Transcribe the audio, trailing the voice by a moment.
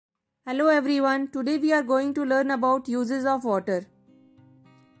Hello everyone, today we are going to learn about uses of water.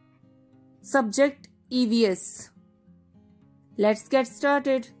 Subject EVS. Let's get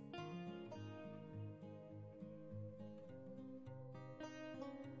started.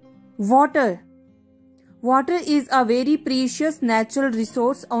 Water. Water is a very precious natural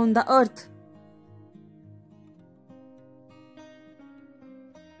resource on the earth.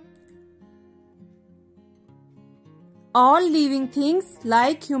 All living things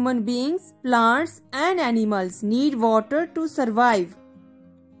like human beings, plants and animals need water to survive.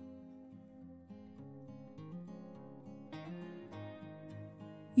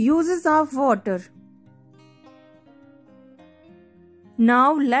 Uses of water.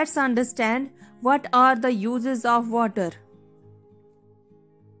 Now let's understand what are the uses of water.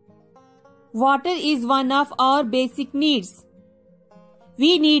 Water is one of our basic needs.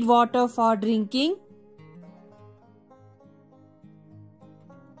 We need water for drinking,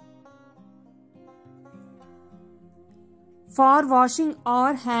 for washing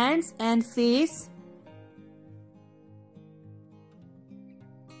our hands and face,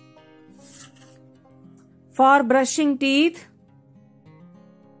 for brushing teeth,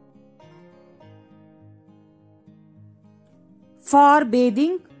 for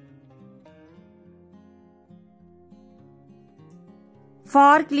bathing,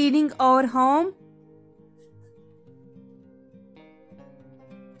 for cleaning our home,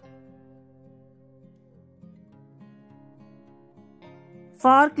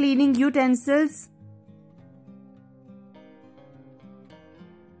 for cleaning utensils,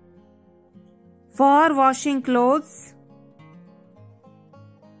 for washing clothes,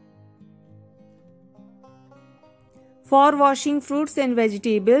 for washing fruits and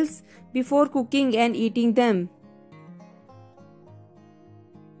vegetables before cooking and eating them,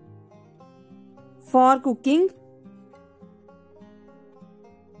 for cooking,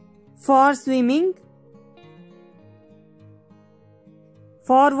 for swimming,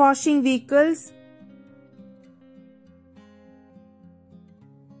 for washing vehicles,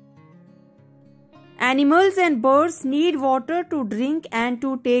 animals and birds need water to drink and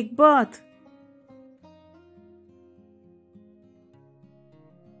to take bath.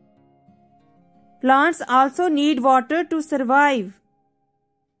 Plants also need water to survive.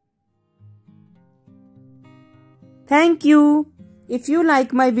 Thank you. If you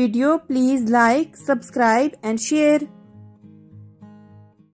like my video, please like, subscribe and share.